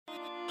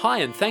Hi,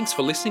 and thanks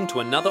for listening to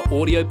another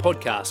audio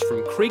podcast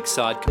from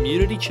Creekside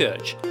Community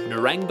Church,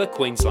 Narangba,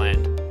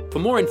 Queensland. For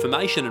more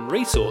information and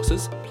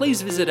resources,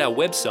 please visit our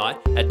website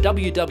at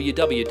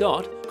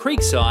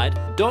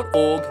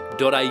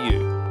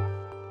www.creekside.org.au.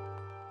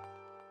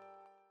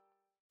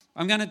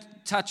 I'm going to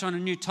touch on a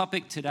new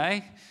topic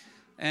today,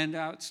 and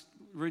it's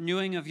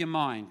renewing of your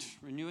mind.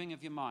 Renewing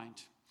of your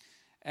mind.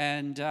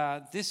 And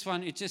this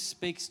one, it just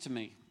speaks to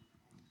me.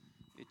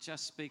 It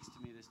just speaks to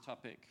me, this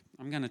topic.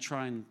 I'm going to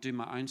try and do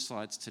my own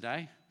slides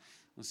today.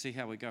 We'll see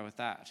how we go with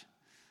that.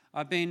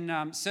 I've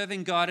been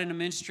serving God in a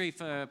ministry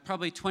for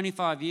probably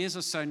 25 years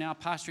or so now,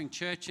 pastoring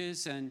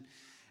churches and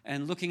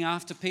looking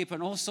after people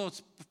and all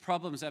sorts of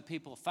problems that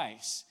people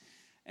face.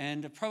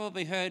 And I've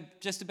probably heard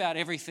just about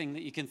everything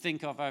that you can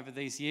think of over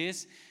these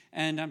years.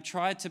 And I've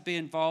tried to be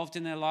involved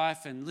in their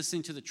life and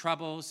listening to the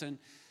troubles. And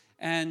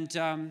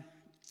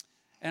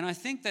I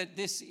think that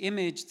this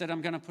image that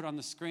I'm going to put on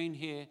the screen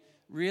here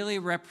really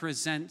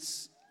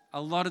represents a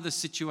lot of the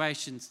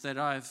situations that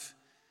I've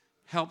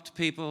helped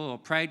people or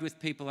prayed with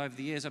people over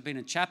the years. I've been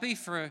a chappie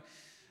for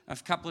a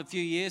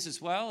few years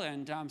as well,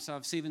 and so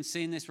I've even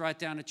seen this right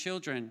down to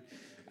children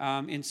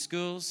in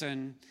schools.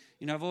 And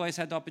I've always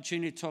had the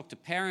opportunity to talk to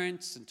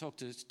parents and talk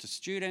to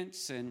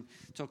students and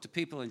talk to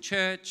people in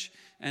church,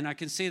 and I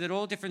can see that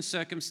all different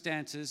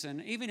circumstances,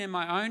 and even in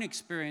my own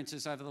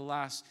experiences over the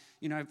last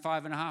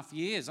 5.5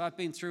 years, I've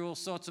been through all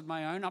sorts of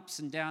my own ups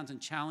and downs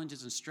and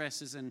challenges and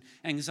stresses and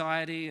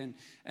anxiety and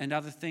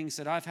other things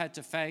that I've had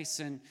to face,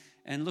 and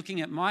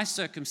looking at my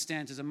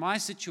circumstances and my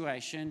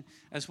situation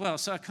as well.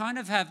 So I kind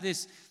of have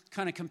this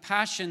kind of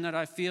compassion that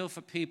I feel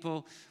for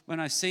people when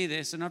I see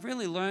this, and I've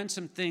really learned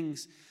some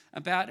things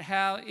about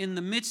how in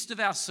the midst of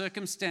our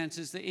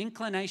circumstances, the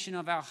inclination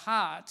of our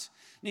heart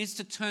needs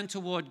to turn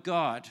toward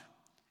God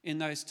in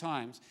those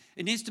times.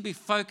 It needs to be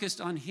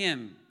focused on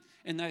Him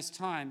in those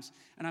times.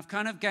 And I've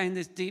kind of gained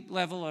this deep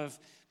level of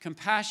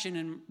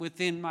compassion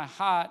within my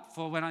heart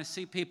for when I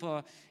see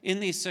people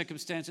in these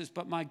circumstances.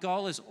 But my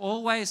goal is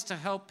always to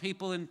help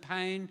people in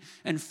pain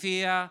and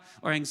fear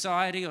or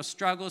anxiety or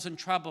struggles and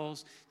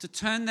troubles to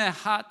turn their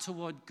heart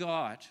toward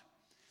God.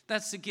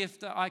 That's the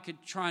gift that I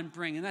could try and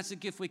bring, and that's a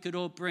gift we could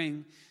all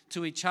bring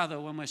to each other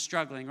when we're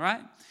struggling,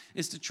 right?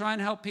 Is to try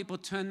and help people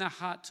turn their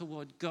heart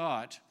toward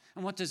God.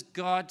 And what does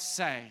God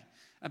say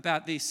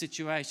about these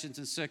situations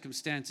and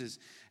circumstances?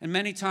 And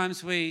many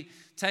times we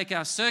take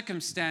our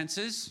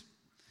circumstances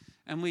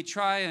and we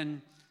try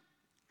and,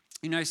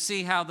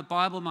 see how the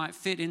Bible might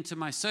fit into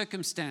my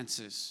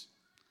circumstances.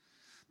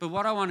 But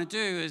what I want to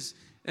do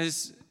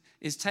is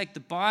take the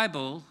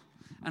Bible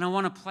and I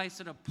want to place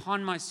it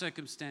upon my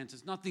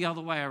circumstances, not the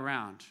other way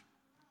around,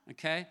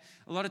 okay?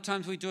 A lot of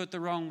times we do it the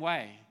wrong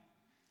way.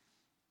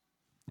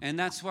 And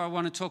that's where I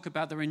want to talk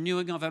about the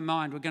renewing of our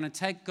mind. We're going to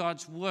take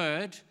God's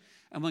word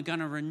and we're going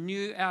to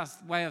renew our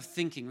way of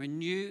thinking, we're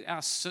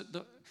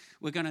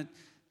going to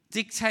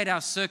dictate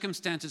our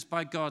circumstances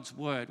by God's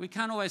word. We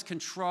can't always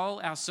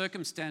control our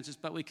circumstances,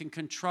 but we can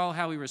control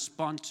how we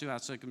respond to our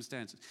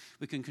circumstances.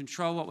 We can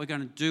control what we're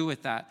going to do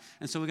with that.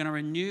 And so we're going to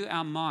renew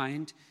our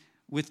mind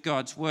with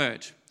God's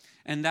word.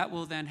 And that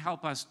will then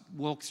help us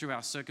walk through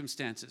our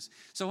circumstances.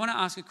 So I want to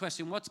ask a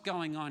question. What's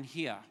going on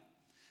here?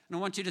 And I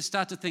want you to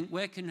start to think,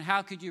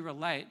 how could you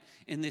relate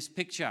in this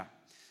picture?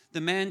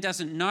 The man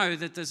doesn't know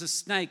that there's a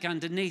snake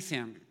underneath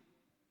him.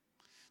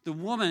 The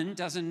woman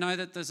doesn't know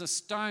that there's a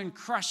stone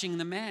crushing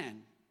the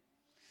man.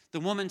 The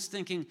woman's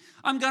thinking,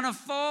 I'm going to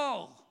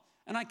fall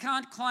and I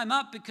can't climb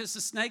up because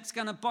the snake's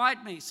going to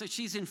bite me. So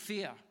she's in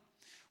fear.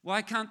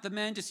 Why can't the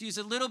man just use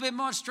a little bit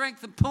more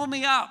strength and pull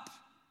me up?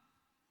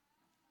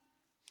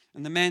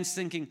 And the man's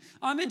thinking,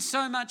 I'm in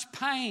so much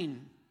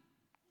pain,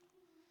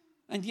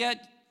 and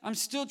yet I'm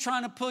still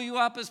trying to pull you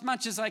up as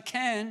much as I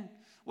can.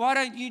 Why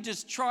don't you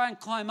just try and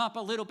climb up a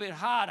little bit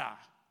harder?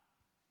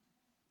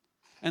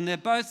 And they're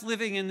both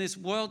living in this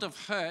world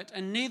of hurt,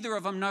 and neither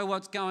of them know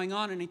what's going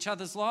on in each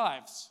other's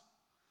lives.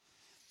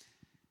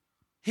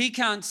 He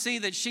can't see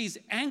that she's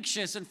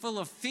anxious and full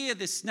of fear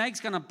this snake's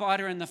going to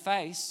bite her in the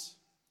face.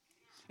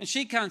 And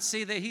she can't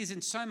see that he's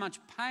in so much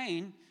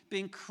pain,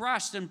 being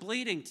crushed and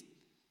bleeding.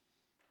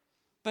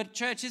 But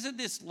church, isn't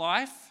this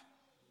life?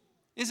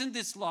 Isn't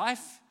this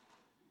life?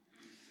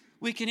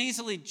 We can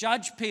easily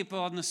judge people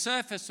on the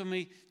surface when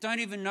we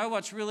don't even know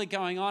what's really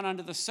going on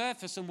under the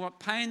surface and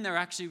what pain they're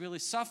actually really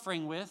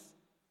suffering with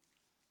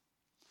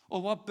or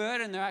what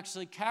burden they're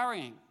actually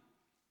carrying.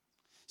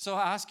 So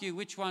I ask you,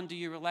 which one do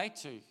you relate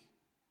to?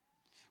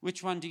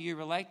 Which one do you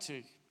relate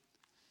to?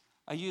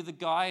 Are you the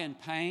guy in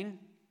pain,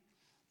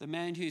 the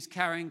man who's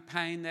carrying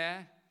pain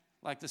there,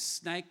 like the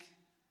snake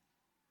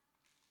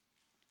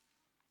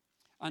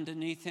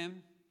underneath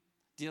him,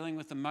 dealing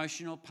with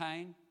emotional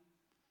pain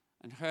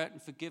and hurt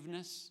and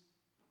forgiveness,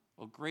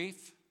 or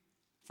grief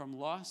from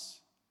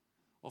loss,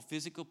 or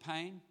physical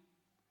pain?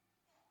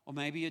 Or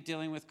maybe you're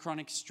dealing with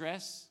chronic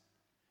stress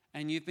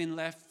and you've been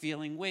left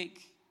feeling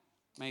weak.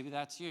 Maybe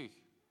that's you.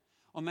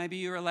 Or maybe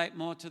you relate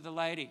more to the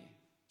lady.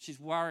 She's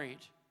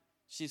worried.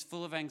 She's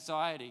full of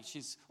anxiety.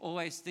 She's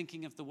always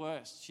thinking of the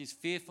worst. She's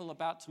fearful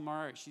about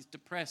tomorrow. She's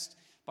depressed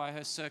by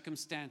her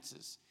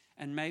circumstances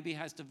and maybe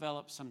has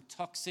developed some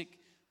toxic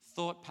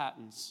thought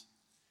patterns,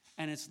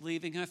 and it's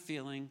leaving her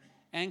feeling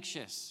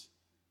anxious.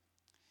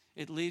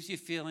 It leaves you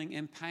feeling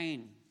in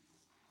pain.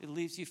 It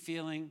leaves you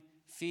feeling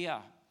fear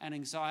and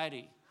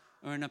anxiety,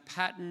 or in a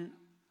pattern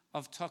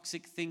of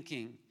toxic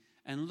thinking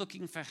and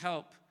looking for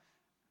help,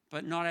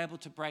 but not able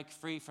to break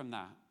free from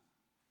that.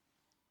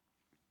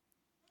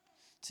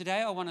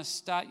 Today, I want to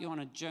start you on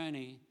a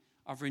journey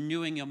of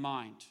renewing your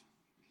mind.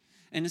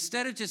 And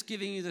instead of just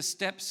giving you the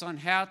steps on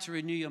how to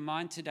renew your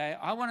mind today,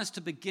 I want us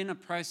to begin a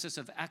process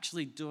of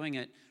actually doing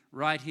it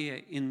right here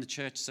in the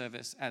church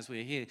service as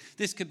we're here.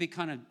 This could be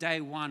kind of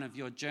day one of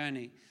your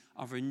journey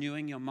of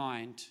renewing your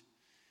mind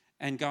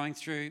and going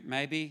through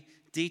maybe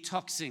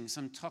detoxing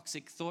some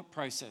toxic thought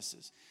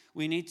processes.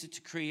 We need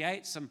to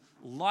create some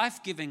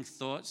life-giving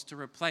thoughts to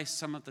replace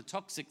some of the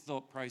toxic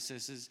thought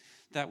processes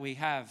that we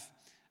have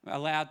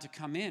allowed to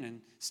come in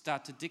and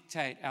start to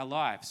dictate our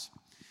lives.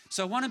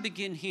 So I want to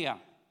begin here.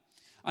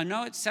 I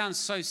know it sounds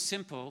so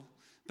simple,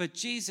 but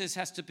Jesus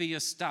has to be your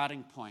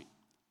starting point.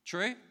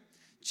 True?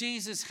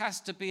 Jesus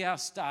has to be our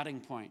starting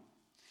point.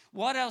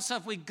 What else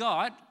have we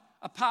got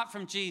apart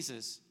from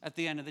Jesus at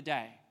the end of the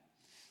day?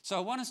 So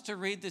I want us to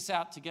read this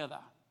out together.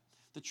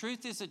 The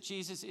truth is that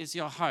Jesus is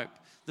your hope.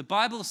 The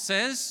Bible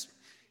says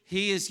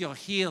he is your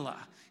healer.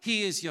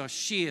 He is your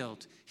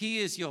shield. He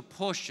is your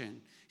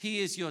portion. He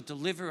is your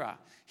deliverer.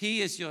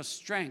 He is your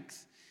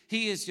strength.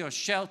 He is your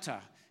shelter.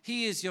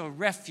 He is your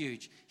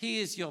refuge. He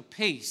is your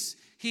peace.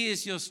 He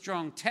is your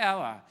strong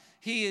tower.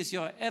 He is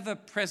your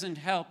ever-present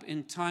help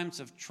in times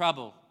of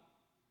trouble.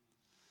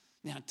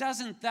 Now,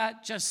 doesn't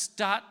that just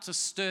start to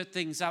stir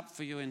things up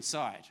for you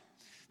inside?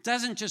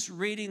 Doesn't just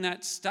reading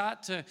that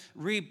start to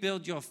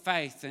rebuild your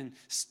faith and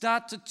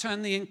start to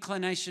turn the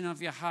inclination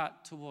of your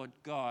heart toward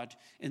God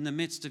in the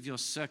midst of your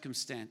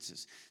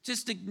circumstances?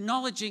 Just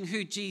acknowledging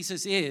who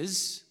Jesus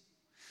is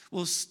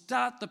will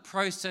start the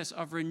process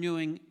of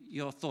renewing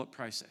your thought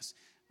process,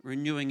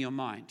 renewing your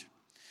mind.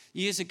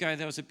 Years ago,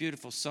 there was a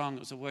beautiful song. It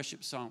was a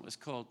worship song. It was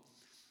called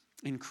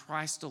In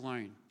Christ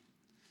Alone.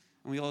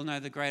 And we all know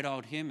the great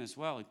old hymn as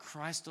well, In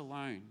Christ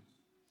Alone.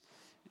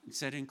 It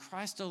said, in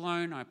Christ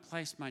alone I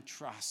place my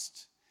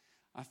trust.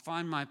 I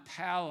find my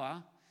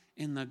power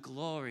in the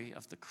glory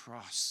of the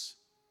cross.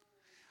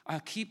 I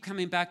keep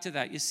coming back to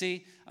that. You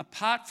see,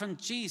 apart from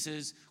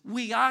Jesus,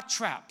 we are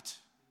trapped.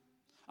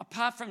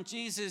 Apart from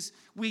Jesus,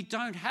 we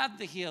don't have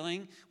the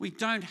healing. We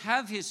don't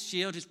have his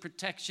shield, his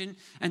protection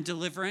and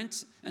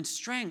deliverance and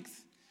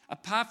strength.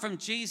 Apart from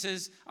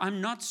Jesus,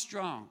 I'm not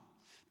strong.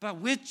 But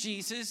with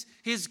Jesus,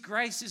 his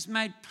grace is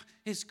made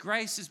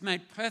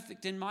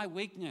perfect in my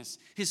weakness.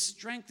 His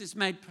strength is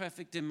made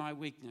perfect in my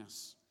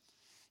weakness.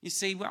 You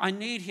see, I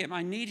need him.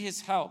 I need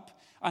his help.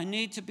 I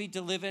need to be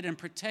delivered and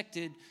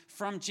protected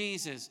from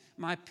Jesus.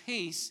 My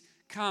peace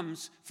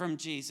comes from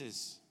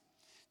Jesus.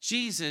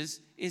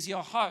 Jesus is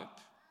your hope.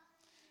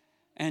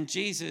 And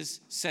Jesus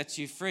sets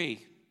you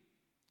free.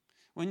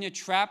 When you're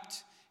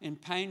trapped in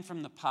pain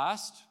from the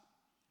past,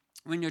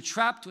 when you're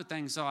trapped with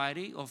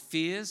anxiety or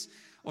fears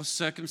or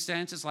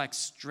circumstances like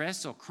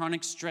stress or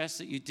chronic stress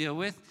that you deal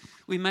with,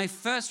 we may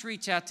first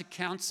reach out to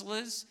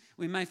counselors.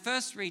 We may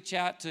first reach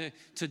out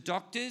to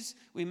doctors.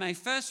 We may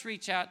first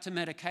reach out to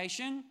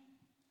medication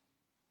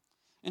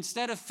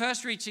instead of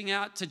first reaching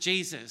out to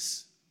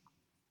Jesus.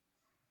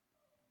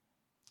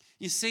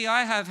 You see,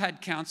 I have had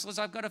counselors.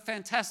 I've got a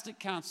fantastic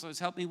counselor who's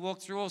helped me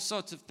walk through all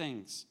sorts of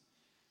things.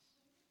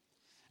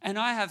 And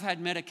I have had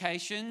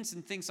medications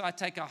and things. I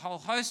take a whole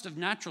host of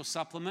natural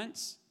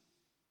supplements.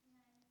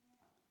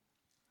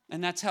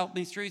 And that's helped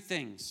me through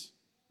things.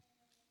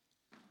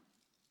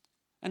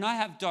 And I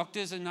have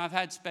doctors and I've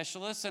had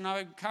specialists, and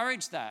I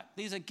encourage that.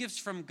 These are gifts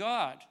from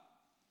God.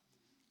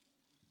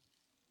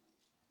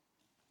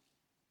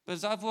 But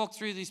as I've walked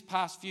through these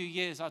past few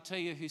years, I'll tell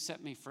you who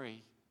set me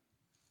free.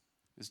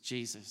 It was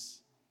Jesus.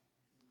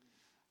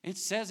 It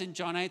says in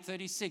John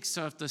 8:36,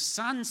 so if the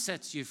Son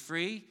sets you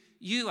free,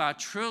 you are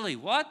truly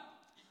what?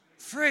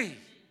 Free.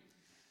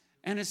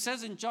 And it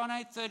says in John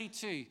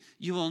 8:32,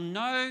 you will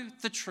know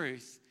the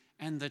truth,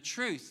 and the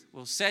truth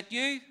will set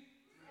you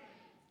free.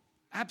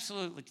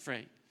 Absolutely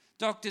free.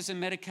 Doctors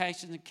and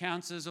medications and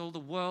counselors, all the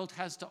world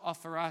has to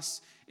offer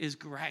us is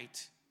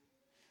great.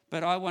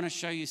 But I want to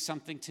show you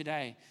something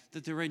today,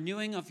 that the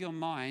renewing of your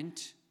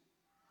mind,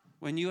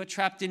 when you are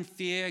trapped in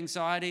fear,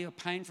 anxiety, or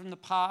pain from the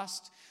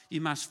past,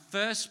 you must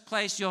first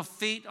place your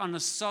feet on the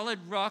solid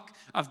rock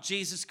of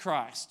Jesus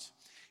Christ.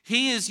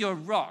 He is your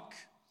rock.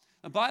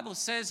 The Bible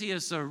says he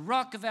is the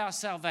rock of our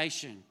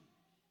salvation.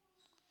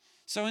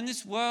 So in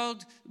this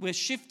world where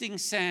shifting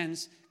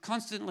sands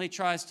constantly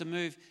tries to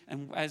move,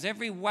 and as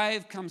every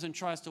wave comes and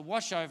tries to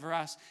wash over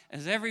us,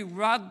 as every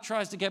rug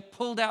tries to get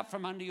pulled out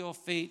from under your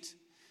feet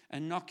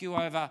and knock you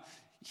over,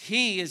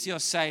 he is your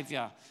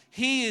Savior.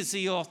 He is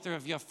the author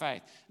of your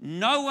faith.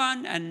 No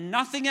one and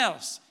nothing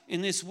else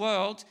in this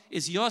world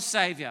is your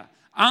Savior.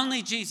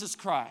 Only Jesus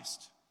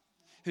Christ,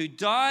 who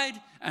died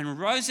and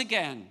rose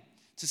again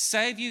to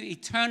save you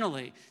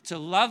eternally, to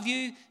love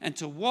you and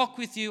to walk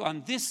with you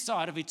on this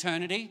side of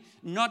eternity,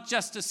 not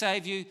just to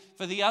save you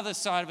for the other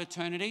side of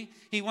eternity.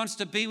 He wants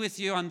to be with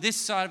you on this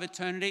side of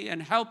eternity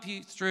and help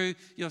you through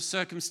your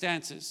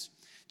circumstances.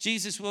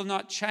 Jesus will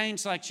not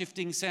change like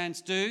shifting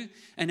sands do,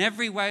 and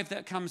every wave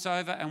that comes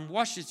over and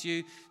washes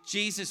you,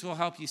 Jesus will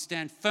help you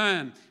stand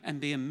firm and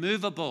be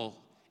immovable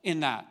in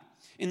that.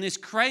 In this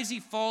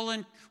crazy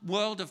fallen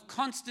world of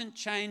constant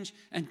change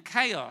and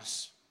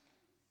chaos,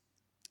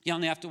 you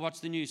only have to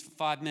watch the news for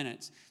 5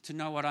 minutes to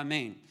know what I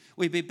mean.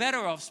 We'd be better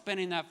off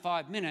spending that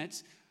 5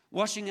 minutes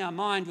washing our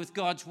mind with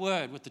God's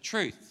word, with the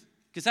truth,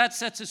 because that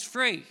sets us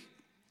free.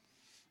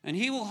 And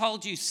He will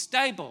hold you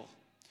stable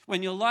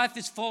when your life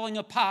is falling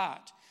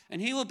apart.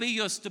 And He will be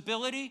your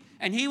stability,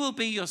 and He will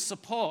be your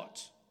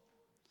support.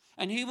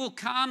 And He will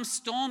calm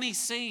stormy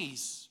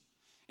seas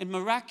in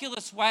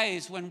miraculous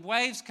ways when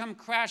waves come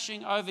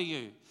crashing over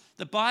you.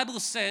 The Bible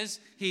says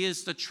He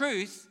is the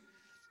truth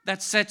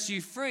that sets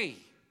you free.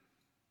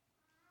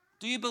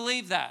 Do you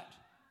believe that?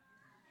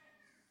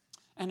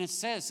 And it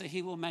says that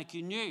He will make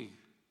you new.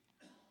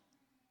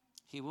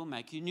 He will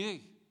make you new.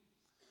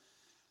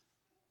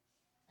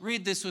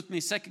 Read this with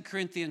me, 2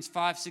 Corinthians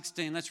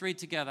 5:16. Let's read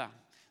together.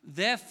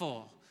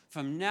 Therefore,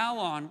 from now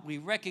on, we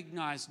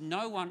recognize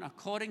no one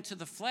according to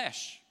the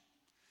flesh.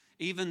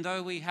 Even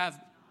though we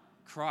have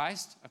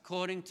Christ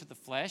according to the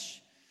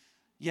flesh,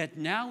 yet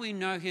now we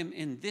know Him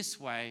in this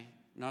way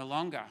no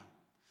longer.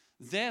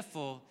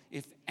 Therefore,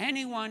 if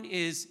anyone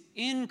is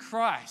in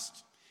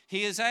Christ,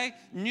 he is a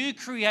new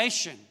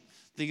creation.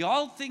 The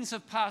old things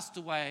have passed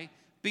away.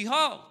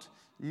 Behold,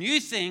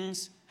 new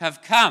things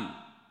have come.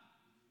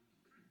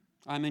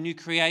 I'm a new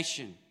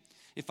creation.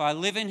 If I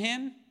live in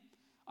Him,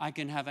 I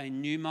can have a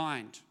new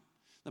mind.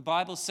 The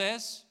Bible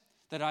says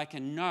that I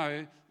can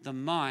know the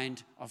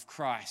mind of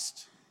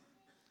Christ.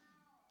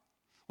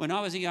 When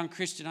I was a young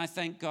Christian, I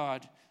thank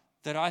God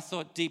that I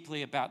thought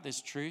deeply about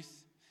this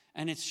truth,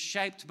 and it's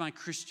shaped my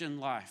Christian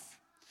life.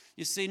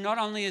 You see, not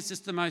only is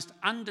this the most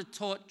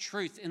undertaught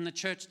truth in the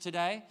church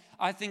today,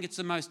 I think it's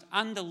the most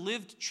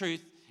underlived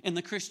truth in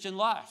the Christian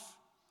life.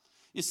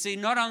 You see,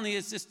 not only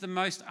is this the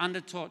most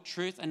undertaught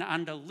truth and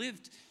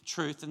underlived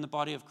truth in the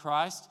body of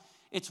Christ,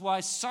 it's why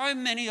so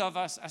many of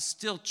us are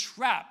still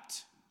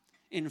trapped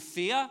in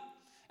fear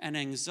and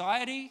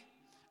anxiety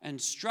and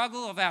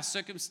struggle of our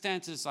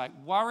circumstances, like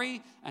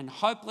worry and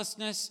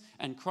hopelessness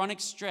and chronic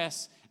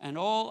stress and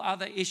all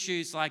other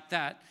issues like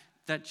that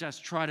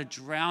just try to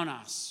drown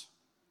us.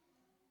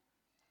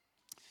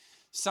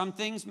 Some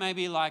things may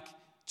be like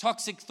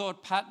toxic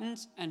thought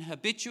patterns and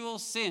habitual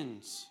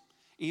sins.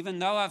 Even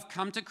though I've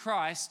come to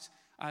Christ,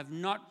 I've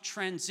not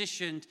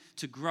transitioned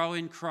to grow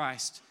in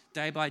Christ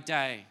day by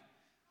day,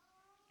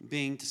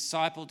 being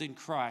discipled in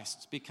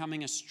Christ,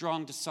 becoming a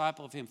strong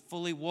disciple of Him,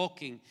 fully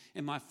walking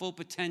in my full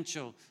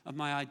potential of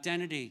my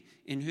identity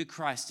in who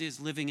Christ is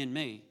living in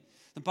me.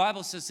 The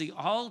Bible says the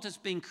old has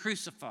been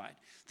crucified.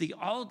 The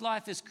old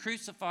life is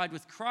crucified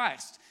with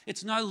Christ.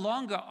 It's no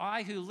longer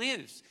I who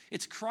lives.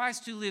 It's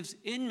Christ who lives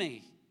in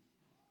me,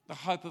 the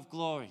hope of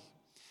glory.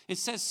 It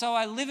says, so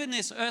I live in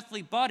this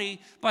earthly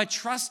body by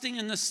trusting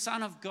in the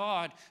Son of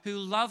God who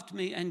loved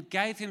me and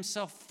gave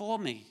Himself for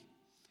me.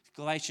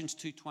 Galatians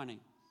 2:20.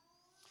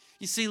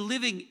 You see,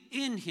 living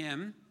in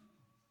Him,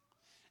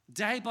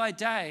 day by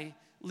day,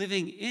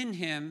 living in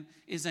Him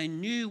is a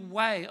new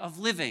way of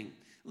living.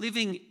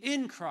 Living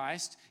in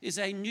Christ is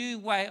a new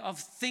way of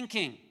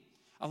thinking.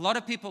 A lot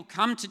of people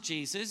come to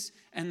Jesus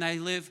and they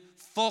live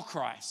for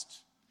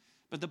Christ.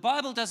 But the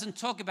Bible doesn't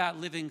talk about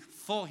living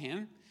for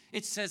Him.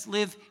 It says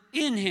live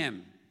in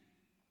Him.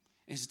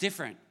 It's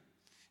different.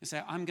 You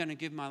say, I'm going to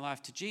give my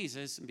life to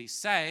Jesus and be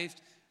saved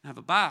and have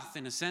a bath,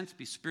 in a sense,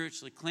 be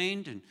spiritually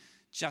cleaned and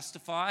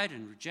justified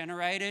and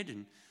regenerated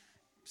and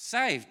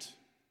saved.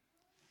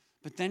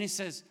 But then He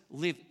says,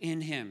 live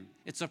in Him.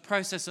 It's a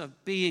process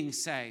of being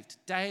saved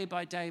day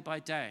by day by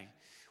day.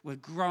 We're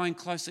growing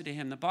closer to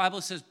Him. The Bible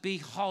says, be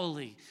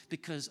holy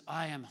because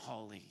I am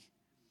holy.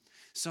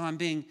 So I'm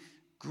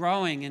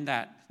growing in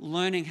that,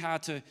 learning how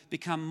to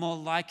become more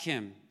like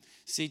Him.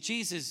 See,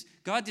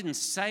 God didn't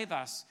save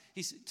us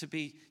to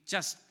be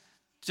just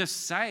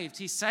saved.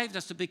 He saved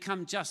us to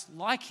become just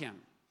like Him.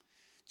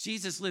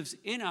 Jesus lives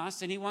in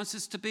us and He wants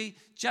us to be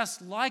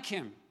just like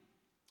Him,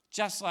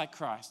 just like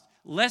Christ.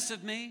 Less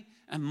of me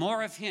and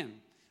more of Him.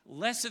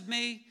 Less of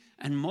me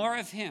and more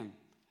of Him.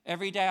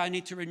 Every day I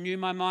need to renew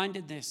my mind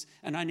in this,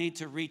 and I need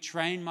to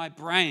retrain my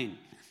brain.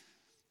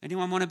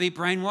 Anyone want to be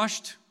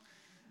brainwashed?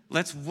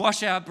 Let's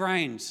wash our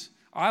brains.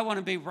 I want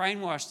to be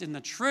brainwashed in the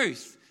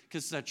truth,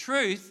 because the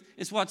truth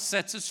is what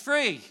sets us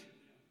free.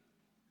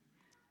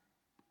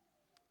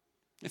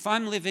 If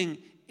I'm living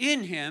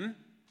in Him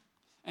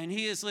and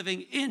He is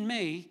living in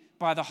me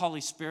by the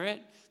Holy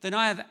Spirit, then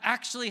I have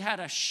actually had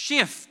a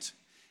shift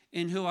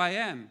in who I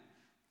am.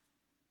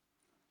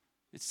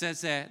 It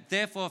says there,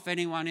 therefore, if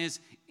anyone is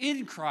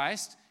in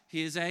Christ,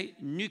 he is a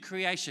new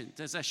creation.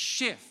 There's a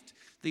shift.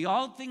 The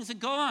old things are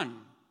gone.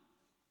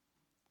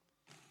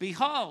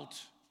 Behold,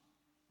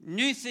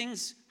 new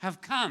things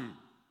have come.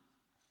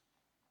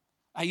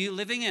 Are you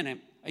living in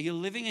him? Are you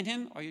living in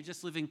him, or are you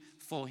just living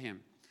for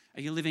him?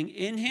 Are you living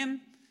in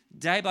him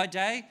day by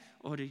day,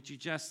 or did you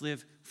just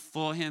live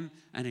for him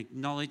and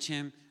acknowledge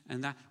him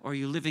and that? Or are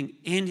you living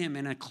in him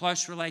in a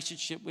close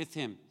relationship with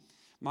him?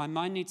 My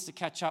mind needs to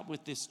catch up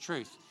with this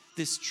truth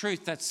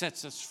that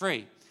sets us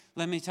free.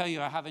 Let me tell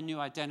you, I have a new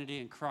identity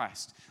in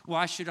Christ.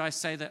 Why should I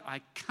say that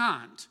I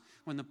can't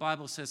when the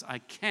Bible says I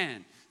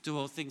can do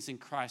all things in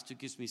Christ who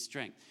gives me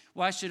strength?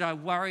 Why should I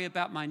worry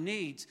about my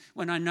needs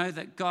when I know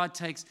that God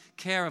takes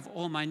care of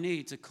all my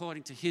needs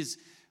according to his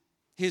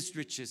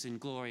riches in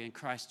glory in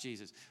Christ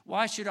Jesus?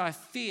 Why should I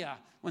fear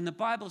when the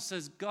Bible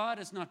says God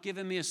has not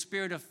given me a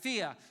spirit of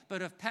fear,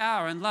 but of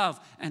power and love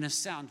and a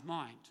sound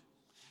mind?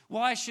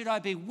 Why should I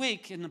be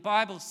weak? And the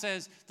Bible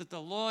says that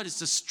the Lord is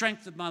the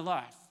strength of my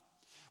life.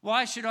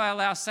 Why should I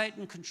allow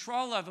Satan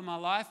control over my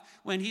life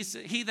when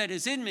he that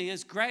is in me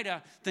is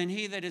greater than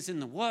he that is in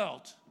the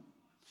world?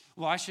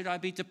 Why should I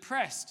be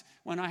depressed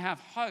when I have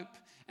hope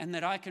and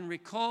that I can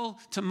recall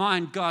to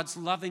mind God's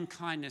loving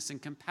kindness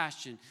and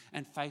compassion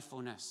and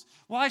faithfulness?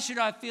 Why should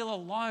I feel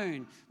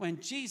alone when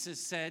Jesus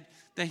said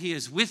that he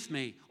is with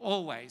me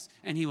always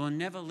and he will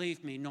never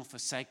leave me nor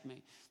forsake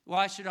me?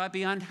 Why should I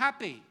be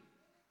unhappy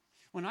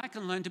when I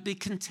can learn to be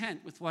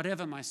content with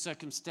whatever my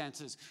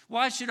circumstances?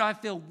 Why should I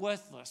feel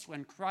worthless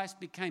when Christ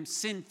became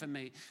sin for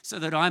me so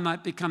that I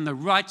might become the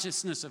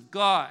righteousness of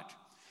God?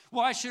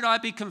 Why should I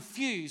be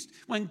confused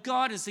when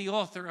God is the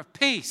author of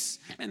peace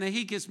and that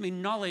he gives me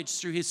knowledge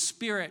through his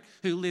Spirit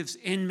who lives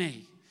in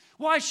me?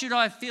 Why should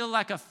I feel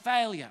like a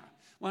failure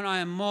when I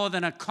am more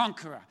than a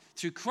conqueror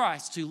through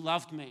Christ who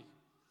loved me?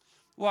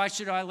 Why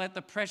should I let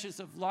the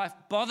pressures of life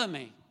bother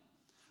me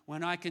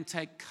when I can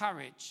take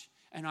courage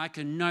and I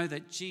can know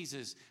that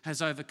Jesus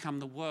has overcome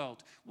the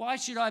world? Why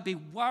should I be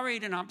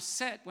worried and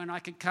upset when I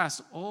can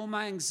cast all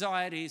my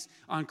anxieties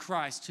on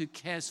Christ who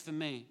cares for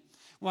me?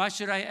 Why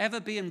should I ever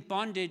be in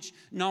bondage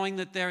knowing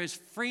that there is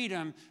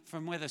freedom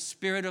from where the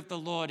Spirit of the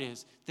Lord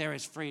is? There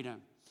is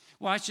freedom.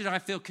 Why should I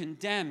feel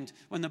condemned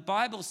when the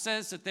Bible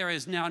says that there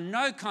is now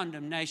no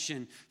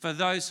condemnation for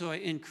those who are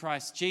in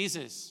Christ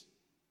Jesus?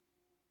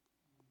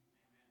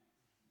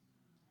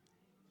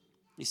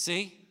 You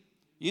see,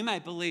 you may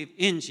believe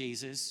in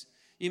Jesus.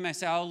 You may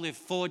say, I'll live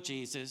for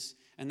Jesus,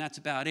 and that's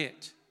about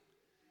it.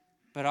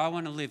 But I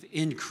want to live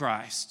in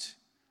Christ.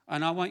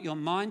 And I want your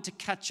mind to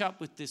catch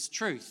up with this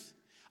truth.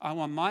 I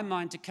want my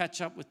mind to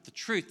catch up with the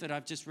truth that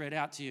I've just read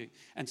out to you,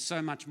 and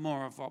so much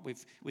more of what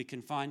we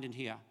can find in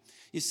here.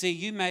 You see,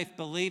 you may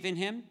believe in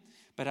him,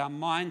 but our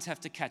minds have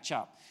to catch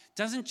up.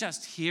 Doesn't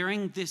just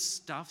hearing this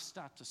stuff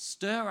start to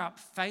stir up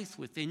faith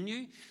within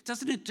you?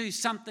 Doesn't it do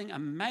something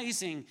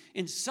amazing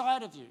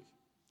inside of you?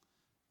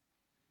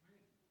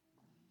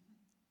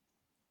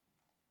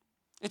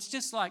 It's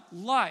just like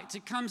light.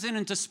 It comes in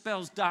and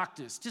dispels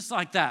darkness, just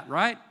like that,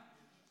 right?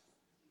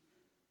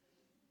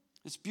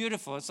 It's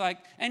beautiful. It's like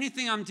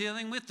anything I'm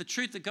dealing with, the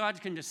truth of God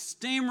can just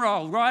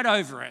steamroll right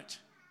over it.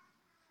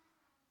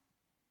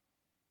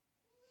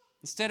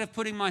 Instead of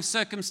putting my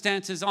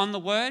circumstances on the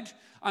word,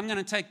 I'm going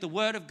to take the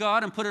word of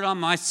God and put it on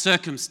my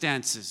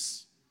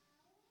circumstances.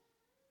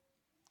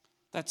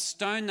 That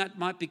stone that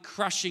might be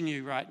crushing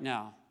you right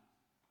now.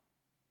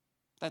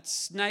 That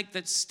snake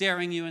that's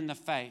staring you in the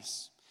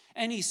face.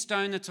 Any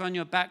stone that's on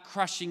your back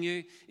crushing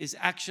you is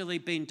actually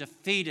being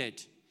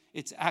defeated.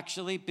 It's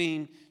actually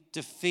being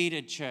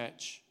defeated,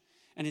 church.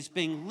 And it's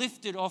being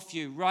lifted off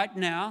you right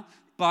now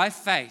by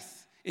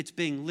faith. It's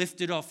being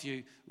lifted off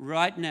you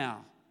right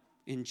now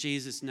in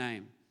Jesus'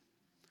 name.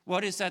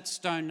 What is that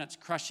stone that's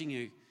crushing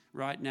you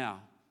right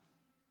now?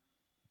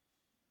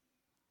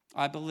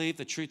 I believe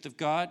the truth of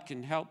God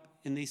can help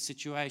in these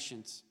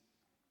situations.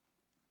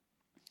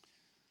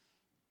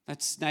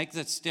 That snake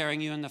that's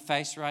staring you in the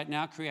face right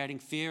now, creating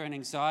fear and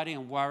anxiety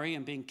and worry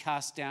and being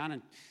cast down.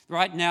 And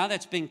right now,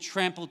 that's being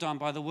trampled on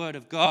by the word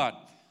of God.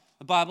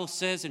 The Bible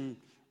says in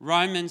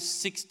Romans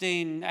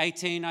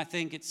 16:18, I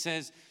think it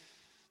says,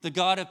 the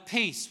God of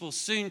peace will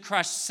soon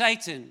crush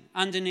Satan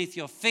underneath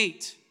your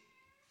feet.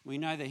 We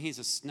know that he's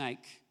a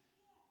snake.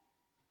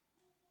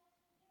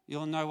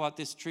 You'll know what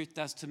this truth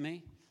does to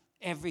me.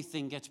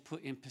 Everything gets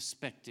put in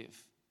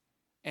perspective.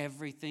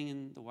 Everything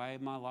in the way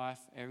of my life,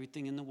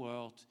 everything in the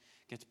world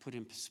gets put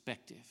in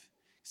perspective.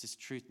 Because this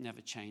truth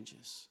never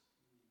changes.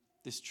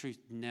 This truth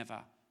never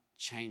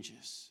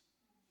changes.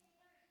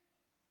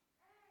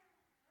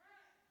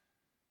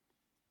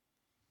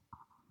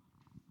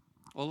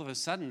 All of a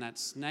sudden, that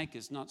snake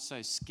is not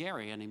so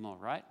scary anymore,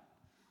 right?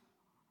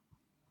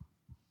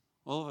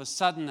 All of a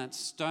sudden, that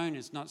stone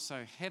is not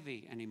so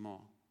heavy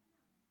anymore.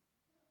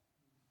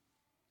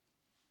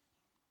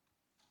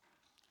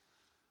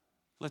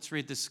 Let's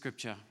read this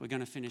scripture. We're going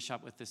to finish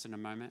up with this in a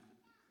moment.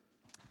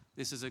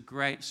 This is a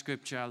great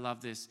scripture. I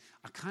love this.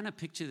 I kind of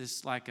picture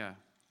this like a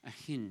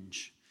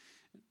hinge.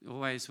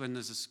 Always when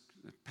there's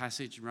a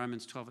passage in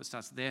Romans 12, it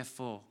starts,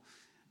 therefore.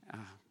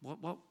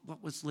 What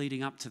was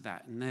leading up to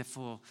that? And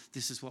therefore,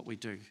 this is what we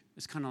do.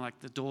 It's kind of like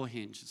the door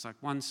hinge. It's like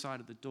one side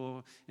of the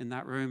door in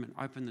that room and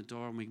open the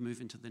door and we move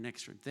into the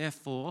next room.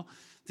 Therefore,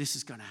 this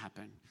is going to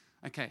happen.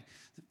 Okay,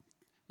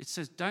 It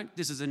says,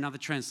 this is another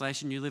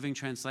translation, New Living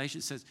Translation.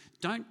 It says,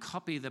 don't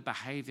copy the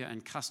behavior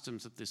and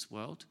customs of this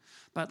world,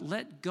 but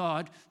let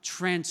God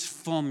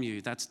transform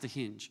you. That's the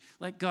hinge.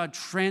 Let God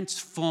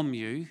transform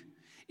you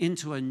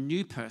into a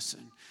new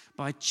person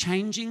by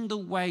changing the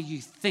way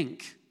you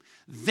think.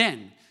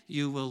 Then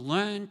you will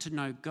learn to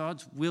know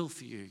God's will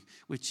for you,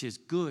 which is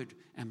good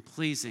and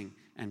pleasing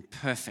and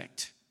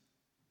perfect.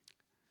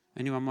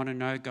 Anyone want to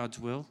know God's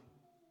will?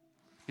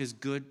 His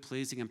good,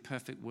 pleasing, and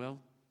perfect will?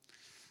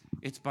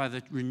 It's by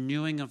the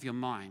renewing of your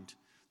mind.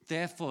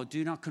 Therefore,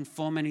 do not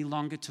conform any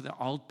longer to the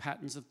old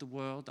patterns of the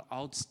world, the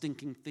old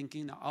stinking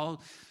thinking, the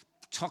old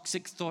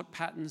toxic thought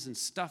patterns and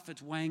stuff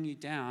that's weighing you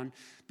down.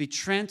 Be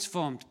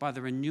transformed by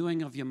the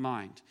renewing of your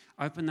mind.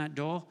 Open that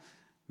door,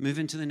 move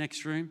into the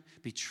next room.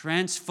 Be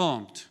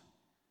transformed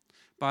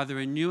by the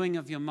renewing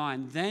of your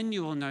mind. Then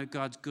you will know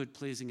God's good,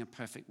 pleasing, and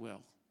perfect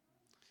will.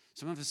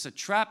 Some of us are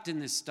trapped in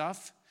this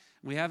stuff.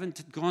 We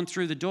haven't gone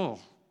through the door.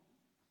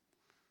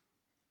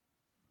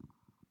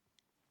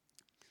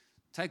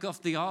 Take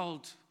off the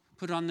old,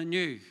 put on the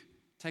new.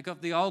 Take off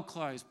the old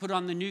clothes, put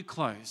on the new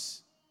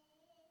clothes.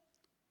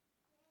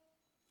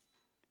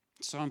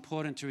 It's so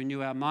important to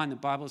renew our mind. The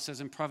Bible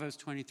says in Proverbs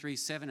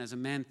 23:7, as a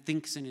man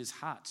thinks in his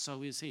heart,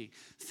 so is he.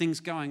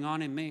 Things going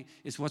on in me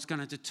is what's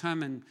going to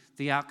determine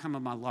the outcome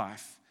of my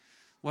life.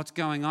 What's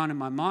going on in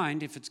my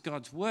mind, if it's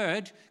God's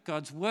word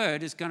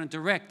is going to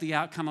direct the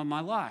outcome of my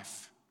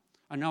life.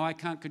 I know I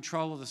can't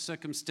control all the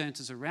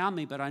circumstances around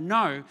me, but I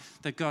know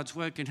that God's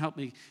word can help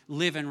me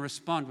live and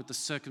respond with the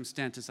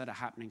circumstances that are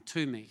happening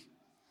to me.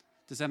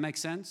 Does that make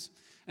sense?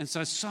 And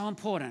so it's so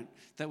important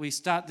that we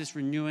start this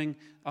renewing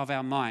of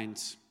our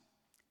minds.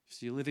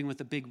 So you're living with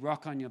a big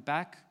rock on your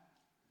back,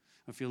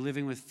 or if you're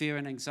living with fear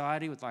and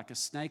anxiety with like a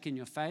snake in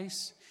your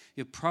face,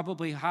 you're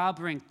probably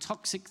harboring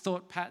toxic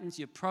thought patterns.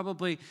 You're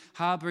probably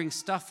harboring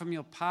stuff from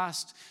your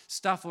past,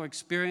 stuff or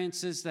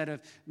experiences that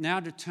have now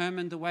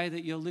determined the way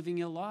that you're living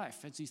your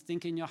life. As you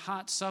think in your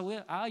heart,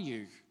 so are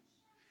you.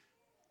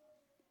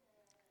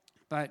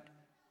 But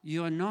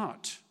you're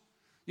not.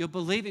 You're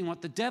believing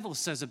what the devil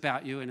says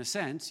about you in a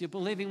sense. You're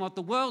believing what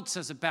the world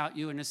says about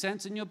you in a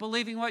sense, and you're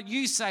believing what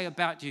you say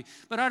about you.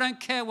 But I don't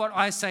care what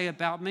I say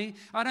about me.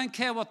 I don't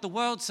care what the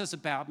world says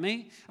about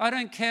me. I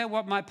don't care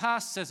what my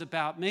past says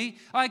about me.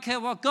 I care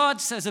what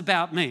God says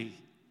about me.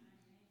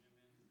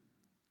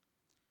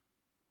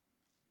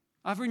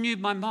 I've renewed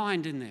my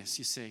mind in this,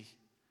 you see,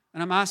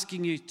 and I'm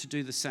asking you to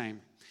do the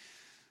same.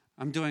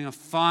 I'm doing a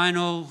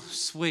final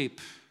sweep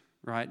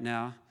right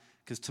now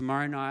because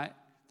tomorrow night,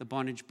 the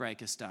Bondage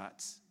Breaker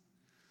starts.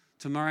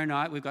 Tomorrow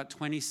night, we've got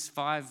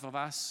 25 of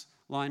us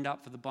lined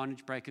up for the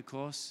Bondage Breaker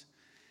course,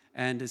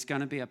 and it's going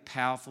to be a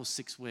powerful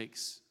 6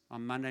 weeks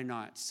on Monday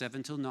night,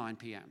 7 till 9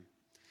 p.m.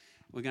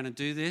 We're going to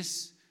do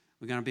this.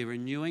 We're going to be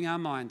renewing our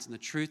minds in the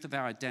truth of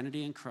our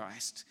identity in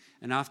Christ,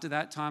 and after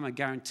that time, I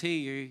guarantee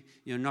you,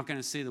 you're not going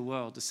to see the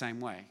world the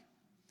same way.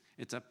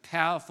 It's a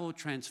powerful,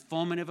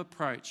 transformative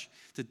approach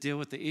to deal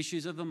with the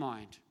issues of the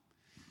mind,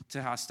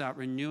 to start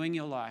renewing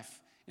your life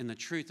in the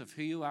truth of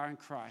who you are in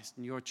Christ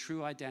and your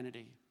true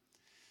identity.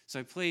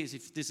 So please,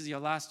 if this is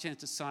your last chance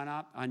to sign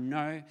up, I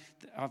know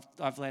that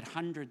I've led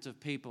hundreds of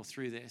people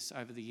through this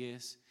over the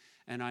years,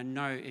 and I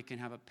know it can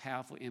have a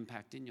powerful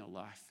impact in your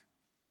life.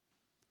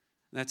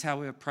 That's how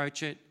we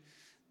approach it.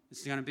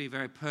 It's going to be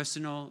very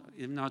personal.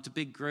 Even though it's a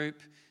big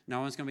group, no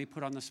one's going to be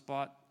put on the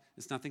spot.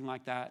 It's nothing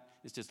like that.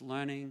 It's just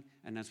learning.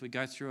 And as we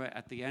go through it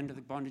at the end of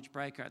the Bondage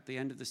Breaker, at the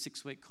end of the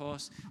 6-week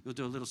course, we'll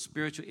do a little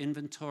spiritual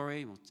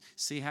inventory. We'll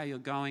see how you're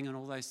going and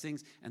all those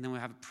things. And then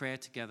we'll have a prayer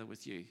together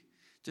with you.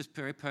 Just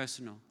very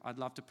personal. I'd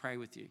love to pray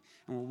with you.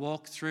 And we'll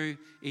walk through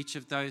each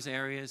of those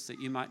areas that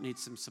you might need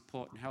some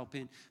support and help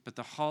in. But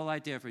the whole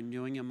idea of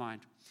renewing your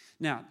mind.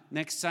 Now,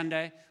 next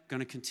Sunday, I'm going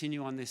to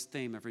continue on this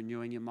theme of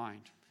renewing your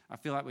mind. I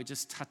feel like we're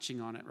just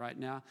touching on it right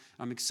now.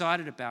 I'm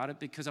excited about it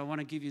because I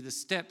want to give you the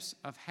steps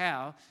of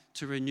how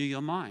to renew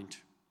your mind.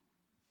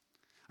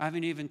 I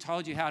haven't even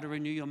told you how to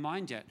renew your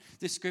mind yet.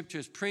 This scripture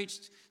is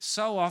preached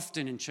so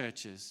often in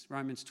churches,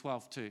 Romans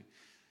 12:2.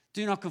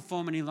 Do not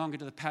conform any longer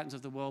to the patterns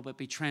of the world, but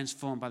be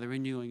transformed by the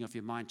renewing of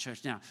your mind,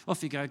 church. Now,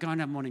 off you go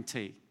and have morning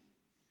tea.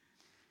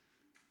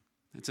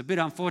 It's a bit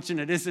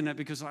unfortunate, isn't it?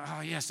 Because,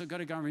 yes, I've got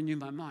to go and renew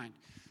my mind.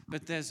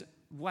 But there's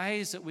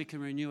ways that we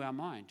can renew our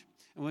mind.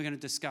 And we're going to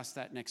discuss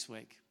that next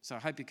week. So I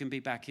hope you can be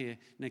back here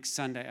next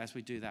Sunday as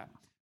we do that.